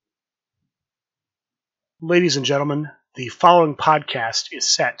Ladies and gentlemen, the following podcast is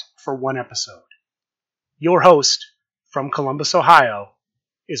set for one episode. Your host from Columbus, Ohio,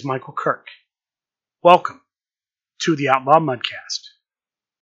 is Michael Kirk. Welcome to the Outlaw Mudcast.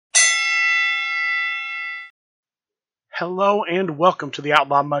 Hello and welcome to the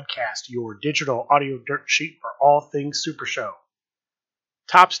Outlaw Mudcast, your digital audio dirt sheet for all things Super Show.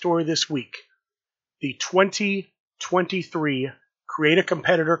 Top story this week, the 2023 Create a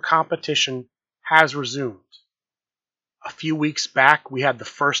Competitor competition has resumed. A few weeks back, we had the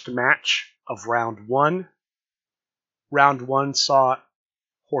first match of Round 1. Round 1 saw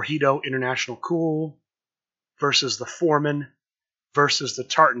Jorgito International Cool versus the Foreman versus the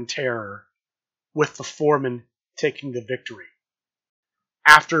Tartan Terror, with the Foreman taking the victory.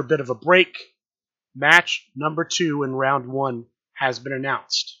 After a bit of a break, match number 2 in Round 1 has been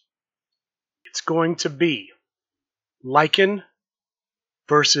announced. It's going to be Lycan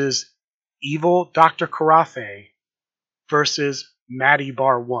versus Evil Dr. Carafe versus Matty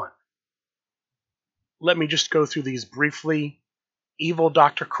Bar 1. Let me just go through these briefly. Evil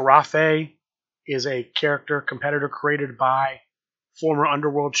Dr. Carafe is a character competitor created by former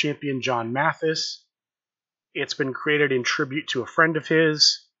Underworld champion John Mathis. It's been created in tribute to a friend of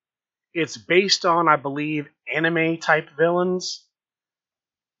his. It's based on, I believe, anime-type villains.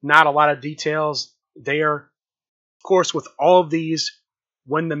 Not a lot of details there. Of course, with all of these,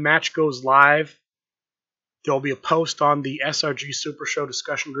 when the match goes live, there will be a post on the SRG Super Show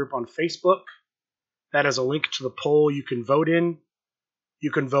discussion group on Facebook. That is a link to the poll you can vote in.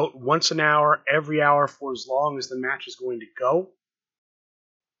 You can vote once an hour, every hour, for as long as the match is going to go.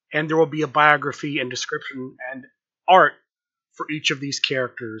 And there will be a biography and description and art for each of these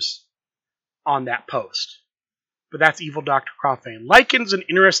characters on that post. But that's Evil Dr. Carafe. Lycan's an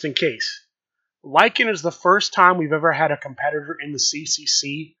interesting case. Lycan is the first time we've ever had a competitor in the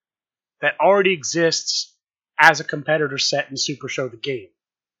CCC that already exists as a competitor set in Super Show the Game.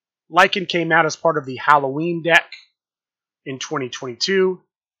 Lycan came out as part of the Halloween deck in 2022.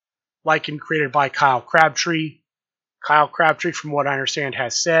 Lycan created by Kyle Crabtree. Kyle Crabtree, from what I understand,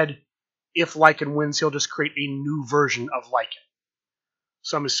 has said if Lycan wins, he'll just create a new version of Lycan.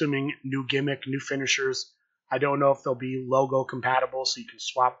 So I'm assuming new gimmick, new finishers. I don't know if they'll be logo compatible so you can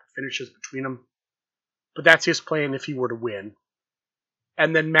swap the finishes between them. But that's his plan if he were to win.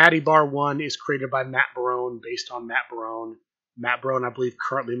 And then Matty Bar 1 is created by Matt Barone, based on Matt Barone. Matt Barone, I believe,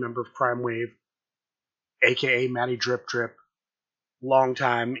 currently a member of Crime Wave, a.k.a. Matty Drip Drip,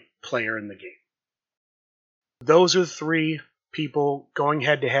 longtime player in the game. Those are the three people going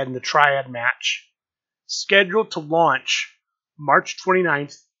head-to-head in the Triad match, scheduled to launch March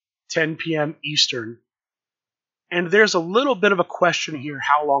 29th, 10 p.m. Eastern. And there's a little bit of a question here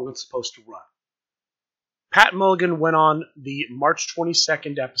how long it's supposed to run. Pat Mulligan went on the March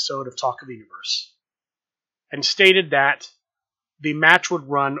 22nd episode of Talk of the Universe and stated that the match would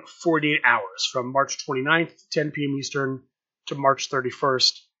run 48 hours from March 29th, 10 p.m. Eastern to March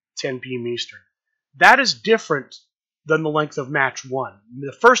 31st, 10 p.m. Eastern. That is different than the length of match 1.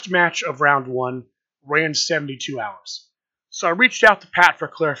 The first match of round 1 ran 72 hours. So I reached out to Pat for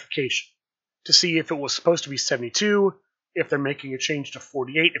clarification to see if it was supposed to be 72, if they're making a change to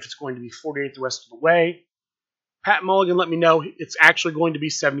 48, if it's going to be 48 the rest of the way. Pat Mulligan let me know it's actually going to be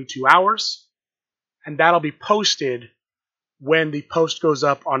 72 hours, and that'll be posted when the post goes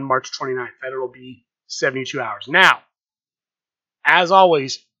up on March 29th. That it'll be 72 hours. Now, as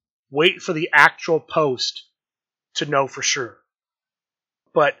always, wait for the actual post to know for sure.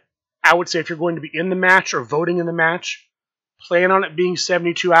 But I would say if you're going to be in the match or voting in the match, plan on it being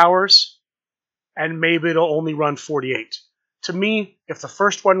 72 hours, and maybe it'll only run 48. To me, if the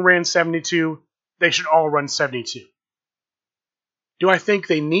first one ran 72, they should all run 72. Do I think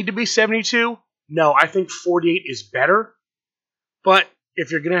they need to be 72? No, I think 48 is better. But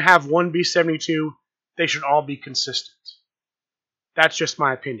if you're going to have one be 72, they should all be consistent. That's just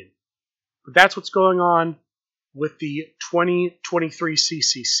my opinion. But that's what's going on with the 2023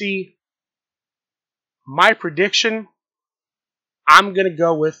 CCC. My prediction, I'm going to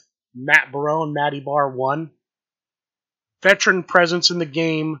go with Matt Barone, Matty Bar 1. Veteran presence in the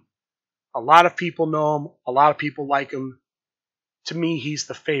game. A lot of people know him. A lot of people like him. To me, he's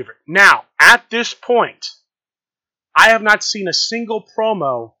the favorite. Now, at this point, I have not seen a single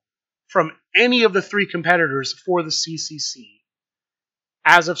promo from any of the three competitors for the CCC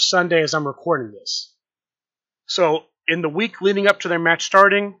as of Sunday as I'm recording this. So, in the week leading up to their match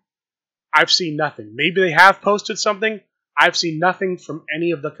starting, I've seen nothing. Maybe they have posted something. I've seen nothing from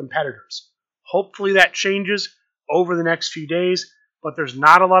any of the competitors. Hopefully that changes over the next few days, but there's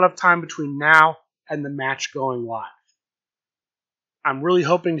not a lot of time between now and the match going live. I'm really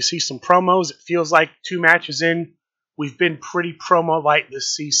hoping to see some promos. It feels like 2 matches in, we've been pretty promo light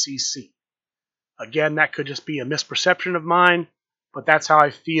this CCC. Again, that could just be a misperception of mine, but that's how I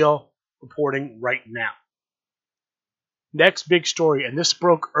feel reporting right now. Next big story, and this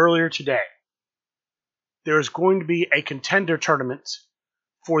broke earlier today. There is going to be a contender tournament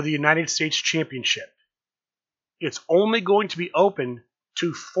for the United States Championship. It's only going to be open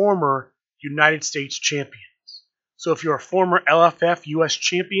to former United States champions. So if you're a former LFF US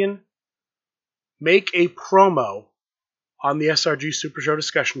champion, make a promo on the SRG Super Show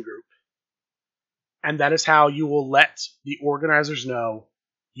discussion group, and that is how you will let the organizers know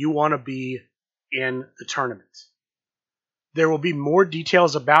you want to be in the tournament. There will be more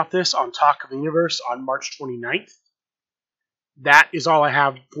details about this on Talk of the Universe on March 29th. That is all I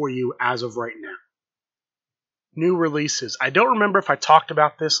have for you as of right now. New releases. I don't remember if I talked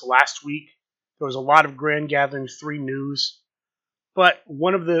about this last week. There was a lot of Grand Gathering 3 news. But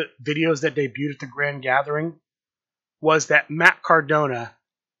one of the videos that debuted at the Grand Gathering was that Matt Cardona,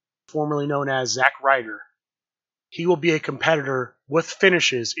 formerly known as Zack Ryder, he will be a competitor with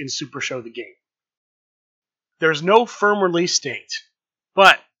finishes in Super Show the Game. There's no firm release date,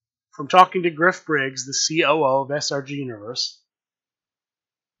 but from talking to Griff Briggs, the COO of SRG Universe,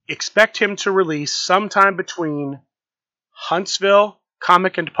 expect him to release sometime between Huntsville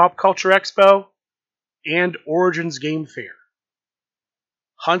Comic and Pop Culture Expo and Origins Game Fair.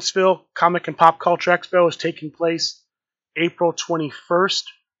 Huntsville Comic and Pop Culture Expo is taking place April 21st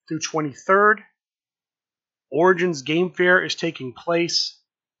through 23rd. Origins Game Fair is taking place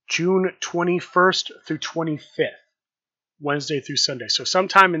June 21st through 25th, Wednesday through Sunday. So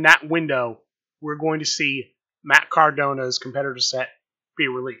sometime in that window, we're going to see Matt Cardona's competitor set be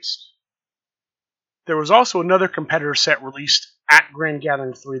released. There was also another competitor set released at Grand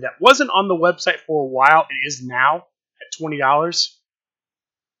Gathering 3 that wasn't on the website for a while. It is now at $20.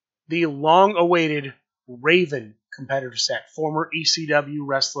 The long-awaited Raven competitor set, former ECW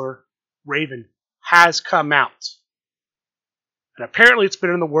wrestler Raven, has come out. And apparently it's been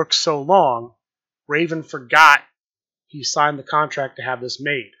in the works so long, Raven forgot he signed the contract to have this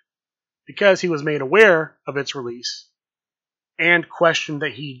made, because he was made aware of its release and questioned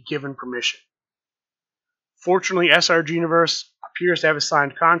that he'd given permission. Fortunately, SRG Universe appears to have a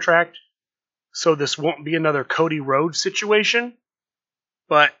signed contract, so this won't be another Cody Rhodes situation,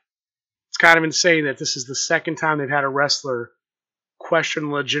 but it's kind of insane that this is the second time they've had a wrestler question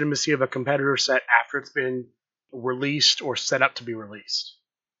the legitimacy of a competitor set after it's been released or set up to be released.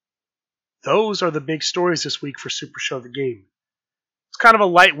 Those are the big stories this week for Super Show the Game. It's kind of a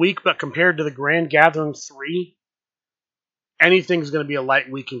light week, but compared to the Grand Gathering 3, anything's going to be a light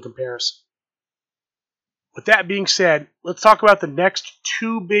week in comparison. With that being said, let's talk about the next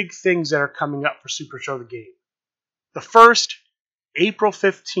 2 big things that are coming up for Super Show the Game. The first, April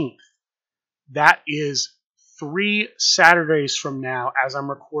 15th. That is 3 Saturdays from now as I'm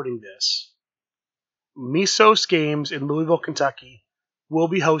recording this. Misos Games in Louisville, Kentucky will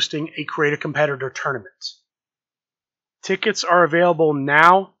be hosting a Create a Competitor tournament. Tickets are available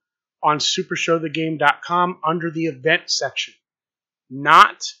now on supershowthegame.com under the event section.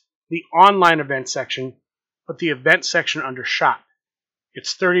 Not the online event section, but the event section under shop.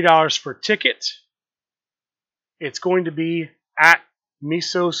 It's $30 for a ticket. It's going to be at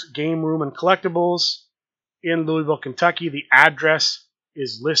Misos Game Room and Collectibles in Louisville, Kentucky. The address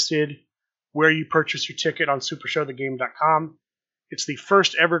is listed where you purchase your ticket on supershowthegame.com. It's the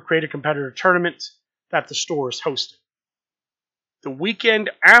first ever Create a Competitor tournament that the store is hosting. The weekend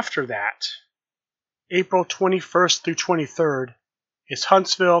after that, April 21st through 23rd, is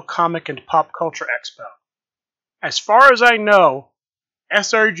Huntsville Comic and Pop Culture Expo. As far as I know,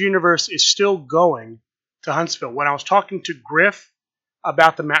 SRG Universe is still going to Huntsville. When I was talking to Griff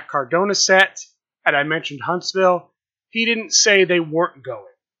about the Matt Cardona set, and I mentioned Huntsville, he didn't say they weren't going.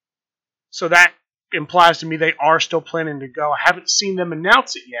 So that implies to me they are still planning to go. I haven't seen them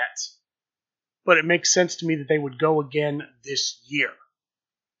announce it yet, but it makes sense to me that they would go again this year.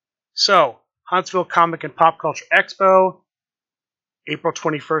 So, Huntsville Comic and Pop Culture Expo, April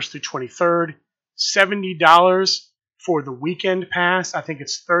 21st through 23rd, $70 for the weekend pass. I think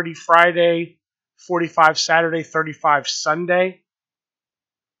it's $30 Friday, $45 Saturday, $35 Sunday.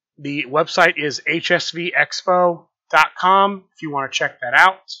 The website is hsvexpo.com if you want to check that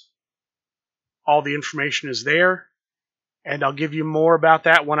out. All the information is there, and I'll give you more about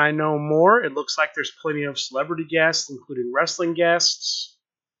that when I know more. It looks like there's plenty of celebrity guests, including wrestling guests,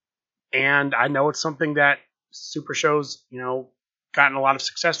 and I know it's something that Super Show's, gotten a lot of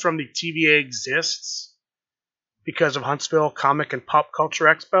success from. The TVA exists because of Huntsville Comic and Pop Culture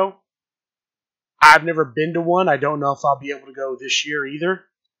Expo. I've never been to one. I don't know if I'll be able to go this year either.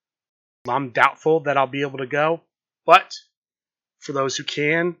 I'm doubtful that I'll be able to go. But for those who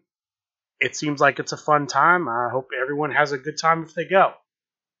can, it seems like it's a fun time. I hope everyone has a good time if they go.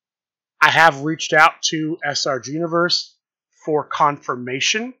 I have reached out to SRG Universe for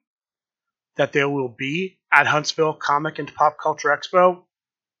confirmation that they will be at Huntsville Comic and Pop Culture Expo,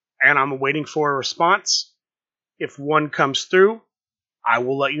 and I'm waiting for a response. If one comes through, I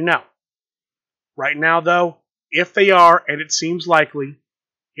will let you know. Right now, though, if they are, and it seems likely,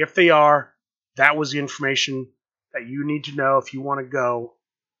 if they are, that was the information that you need to know if you want to go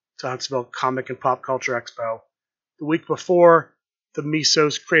to Huntsville Comic and Pop Culture Expo. The week before, the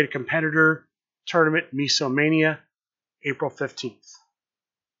Miso's Create a Competitor Tournament, Misomania, April 15th.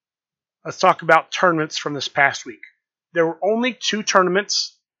 Let's talk about tournaments from this past week. There were only 2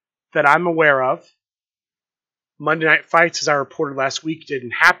 tournaments that I'm aware of. Monday Night Fights, as I reported last week,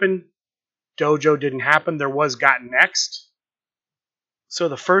 didn't happen. Dojo didn't happen. There was Got Next. So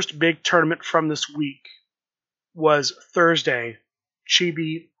the first big tournament from this week was Thursday.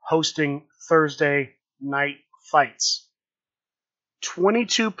 Chibi hosting Thursday Night Fights.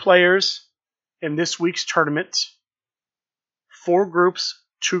 22 players in this week's tournament. 4 groups,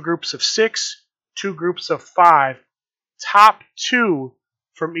 2 groups of 6, 2 groups of 5. Top 2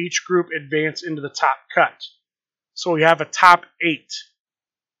 from each group advance into the top cut. So we have a top 8.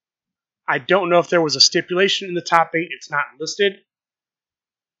 I don't know if there was a stipulation in the top 8. It's not listed.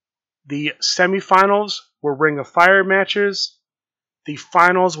 The semifinals were Ring of Fire matches. The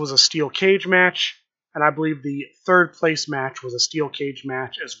finals was a steel cage match. And I believe the third place match was a steel cage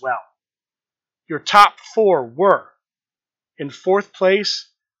match as well. Your top 4 were, in 4th place,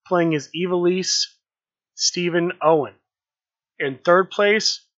 playing as Evilise, Stephen Owen. In 3rd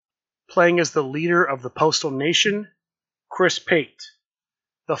place, playing as the leader of the Postal Nation, Chris Pate.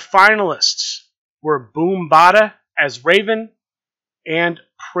 The finalists were Boom Bada as Raven and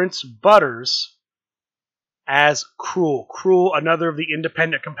Prince Butters as Cruel. Cruel, another of the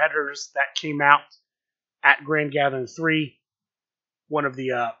independent competitors that came out at Grand Gathering 3. One of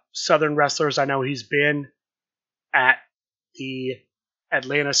the Southern wrestlers. I know he's been at the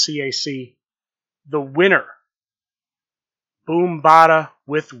Atlanta CAC. The winner, Boom Bada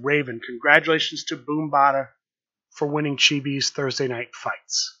with Raven. Congratulations to Boom Bada for winning Chibi's Thursday Night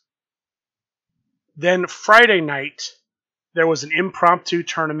Fights. Then Friday night, there was an impromptu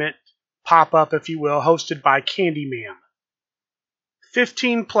tournament, pop-up if you will, hosted by Candyman.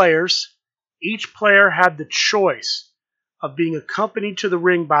 15 players. Each player had the choice of being accompanied to the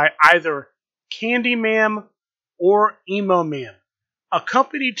ring by either Candyman or Emo Man.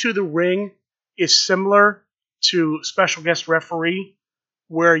 Accompanied to the ring is similar to special guest referee,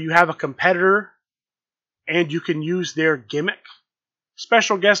 where you have a competitor and you can use their gimmick.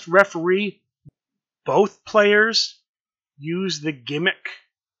 Special guest referee, both players use the gimmick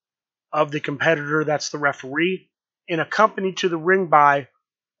of the competitor that's the referee, and accompanied to the ring by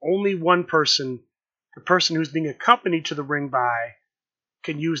only one person. The person who's being accompanied to the ring by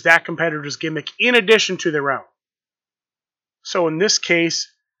can use that competitor's gimmick in addition to their own. So in this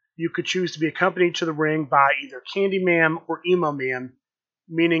case, you could choose to be accompanied to the ring by either Candyman or Emo Man,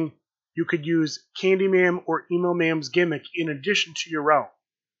 meaning you could use Candyman or Emo Man's gimmick in addition to your own.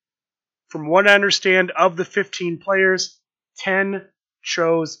 From what I understand, of the 15 players, 10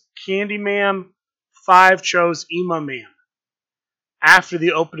 chose Candyman, 5 chose Emo Man. After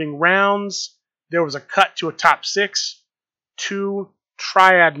the opening rounds, there was a cut to a top 6, 2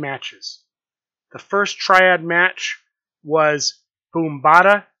 triad matches. The first triad match was Boom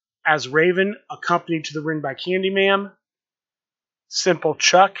Bada as Raven, accompanied to the ring by Candyman, Simple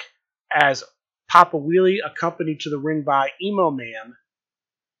Chuck as Papa Wheelie, accompanied to the ring by Emo Man,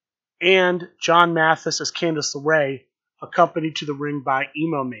 and John Mathis as Candice LeRae, accompanied to the ring by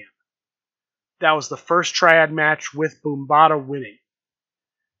Emo Man. That was the first triad match with Boom Bada winning.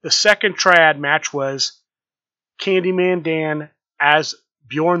 The second triad match was Candyman Dan as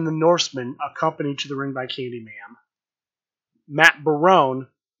Bjorn the Norseman, accompanied to the ring by Candyman. Matt Barone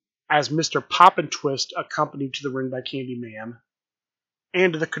as Mr. Pop and Twist, accompanied to the ring by Candyman.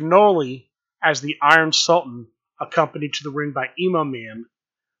 And the Cannoli as the Iron Sultan, accompanied to the ring by Emo Man,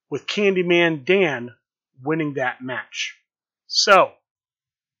 with Candyman Dan winning that match. So,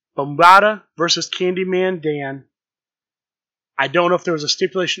 Bombada versus Candyman Dan. I don't know if there was a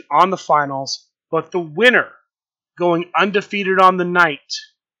stipulation on the finals, but the winner, going undefeated on the night,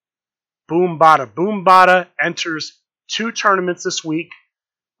 Boom Bada. Boom Bada enters 2 tournaments this week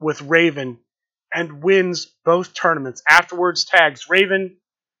with Raven and wins both tournaments. Afterwards, tags Raven,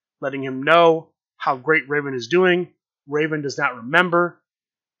 letting him know how great Raven is doing. Raven does not remember.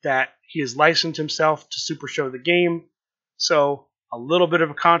 that he has licensed himself to Super Show the Game. So a little bit of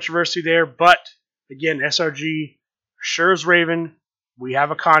a controversy there, but again, SRG assures Raven, we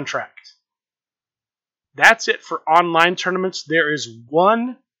have a contract. That's it for online tournaments. There is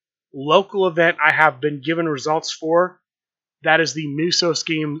one local event I have been given results for. That is the Musos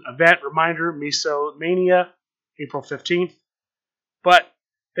Game event. Reminder, Muso Mania, April 15th. But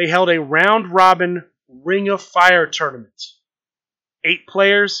they held a round-robin Ring of Fire tournament. 8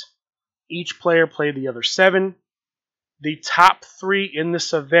 players. Each player played the other 7. The top 3 in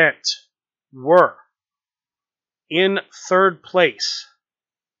this event were in 3rd place,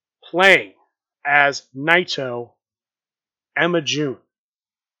 playing as Naito, Emma June.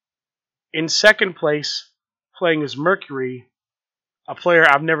 In 2nd place, playing as Mercury, a player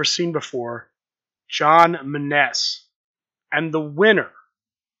I've never seen before, John Maness. And the winner,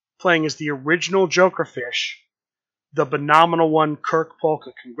 playing as the original Jokerfish, the phenomenal one, Kirk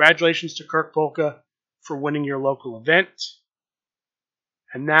Polka. Congratulations to Kirk Polka for winning your local event.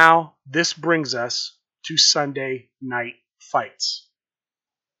 And now, this brings us to Sunday Night Fights.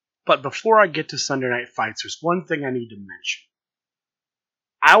 But before I get to Sunday Night Fights, there's one thing I need to mention.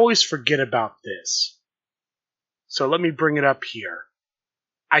 I always forget about this. So let me bring it up here.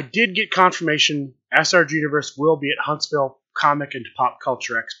 I did get confirmation SRG Universe will be at Huntsville Comic and Pop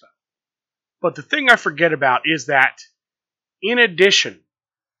Culture Expo. But the thing I forget about is that in addition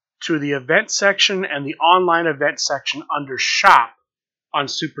to the event section and the online event section under Shop on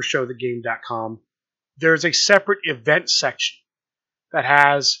SuperShowTheGame.com, there's a separate event section that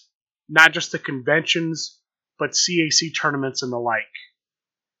has not just the conventions, but CAC tournaments and the like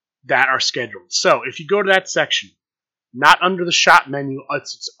that are scheduled. So if you go to that section, not under the Shop menu,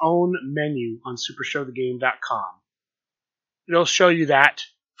 it's its own menu on SuperShowTheGame.com. It'll show you that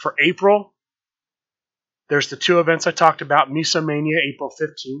for April, there's the 2 events I talked about, Misomania, April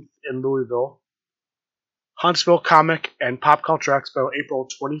 15th in Louisville, Huntsville Comic and Pop Culture Expo, April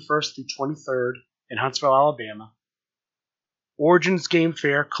 21st through 23rd in Huntsville, Alabama, Origins Game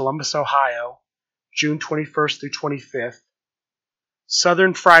Fair, Columbus, Ohio, June 21st through 25th,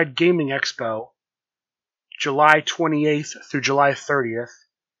 Southern Fried Gaming Expo, July 28th through July 30th.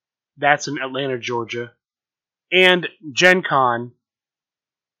 That's in Atlanta, Georgia. And Gen Con,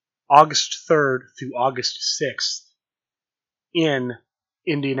 August 3rd through August 6th in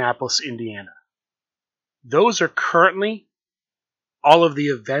Indianapolis, Indiana. Those are currently all of the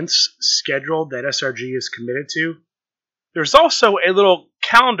events scheduled that SRG is committed to. There's also a little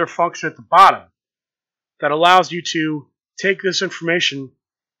calendar function at the bottom that allows you to take this information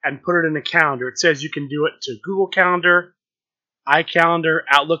and put it in a calendar. It says you can do it to Google Calendar, iCalendar,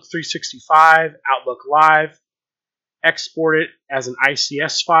 Outlook 365, Outlook Live, export it as an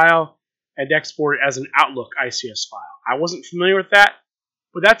ICS file, and export it as an Outlook ICS file. I wasn't familiar with that,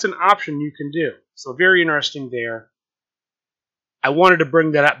 but that's an option you can do. So very interesting there. I wanted to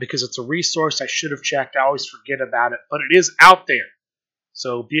bring that up because it's a resource I should have checked. I always forget about it, but it is out there.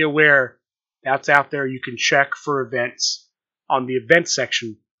 So be aware that's out there. You can check for events on the events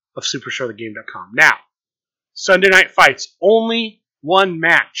section of SuperShowTheGame.com. Now, Sunday Night Fights, only one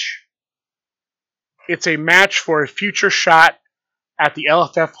match. It's a match for a future shot at the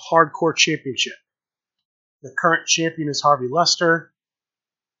LFF Hardcore Championship. The current champion is Harvey Lester.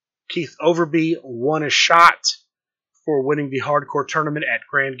 Keith Overby won a shot for winning the Hardcore Tournament at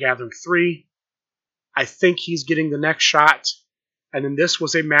Grand Gathering 3. I think he's getting the next shot. And then this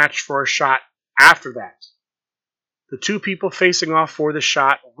was a match for a shot after that. The 2 people facing off for the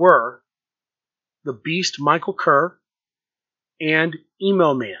shot were the Beast Michael Kerr and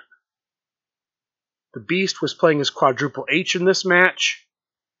Emo Man. The Beast was playing as Quadruple H in this match.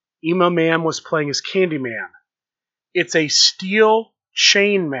 Emo Man was playing as Candyman. It's a steel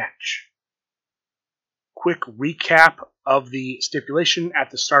chain match. Quick recap of the stipulation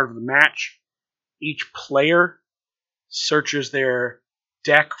at the start of the match. Each player searches their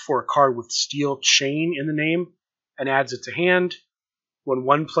deck for a card with steel chain in the name and adds it to hand. When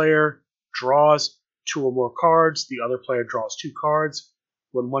one player draws 2 or more cards, the other player draws 2 cards.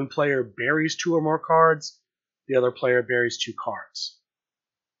 When one player buries 2 or more cards, the other player buries 2 cards.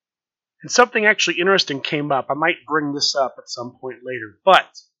 And something actually interesting came up. I might bring this up at some point later, but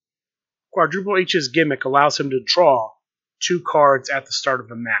Quadruple H's gimmick allows him to draw 2 cards at the start of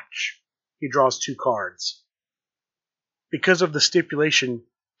the match. He draws 2 cards. Because of the stipulation,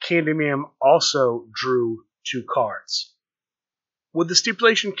 Candyman also drew 2 cards. Would the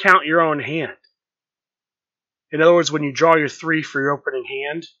stipulation count your own hand? In other words, when you draw your 3 for your opening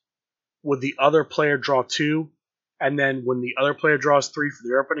hand, would the other player draw 2? And then when the other player draws 3 for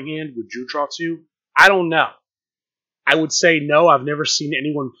their opening hand, would you draw 2? I don't know. I would say no, I've never seen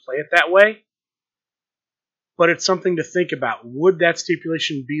anyone play it that way. But it's something to think about. Would that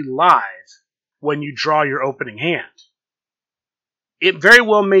stipulation be live when you draw your opening hand? It very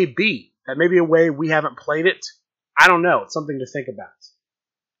well may be. That may be a way we haven't played it. I don't know. It's something to think about.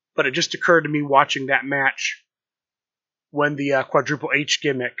 But it just occurred to me watching that match when the quadruple H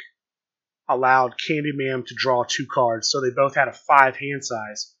gimmick allowed Candyman to draw 2 cards, so they both had a 5 hand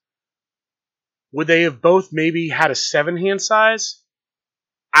size. Would they have both maybe had a 7 hand size?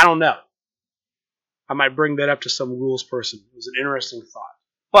 I don't know. I might bring that up to some rules person. It was an interesting thought.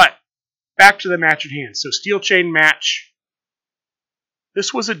 But, back to the match at hand. So, steel chain match.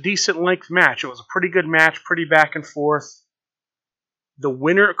 This was a decent length match. It was a pretty good match, pretty back and forth. The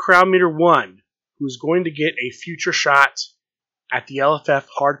winner at Crown Meter 1, who's going to get a future shot at the LFF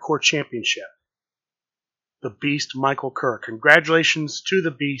Hardcore Championship, the Beast Michael Kerr. Congratulations to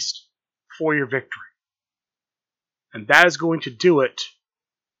the Beast for your victory. And that is going to do it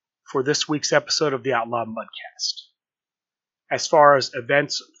for this week's episode of the Outlaw Mudcast. As far as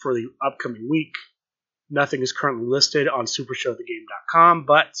events for the upcoming week, nothing is currently listed on supershowthegame.com,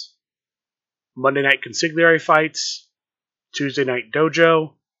 but Monday night consigliere fights, Tuesday night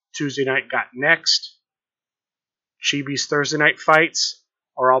dojo, Tuesday night got next, Chibi's Thursday night fights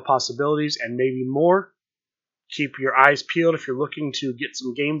are all possibilities and maybe more. Keep your eyes peeled if you're looking to get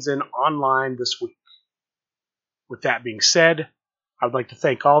some games in online this week. With that being said, I'd like to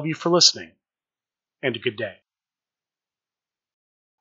thank all of you for listening, and a good day.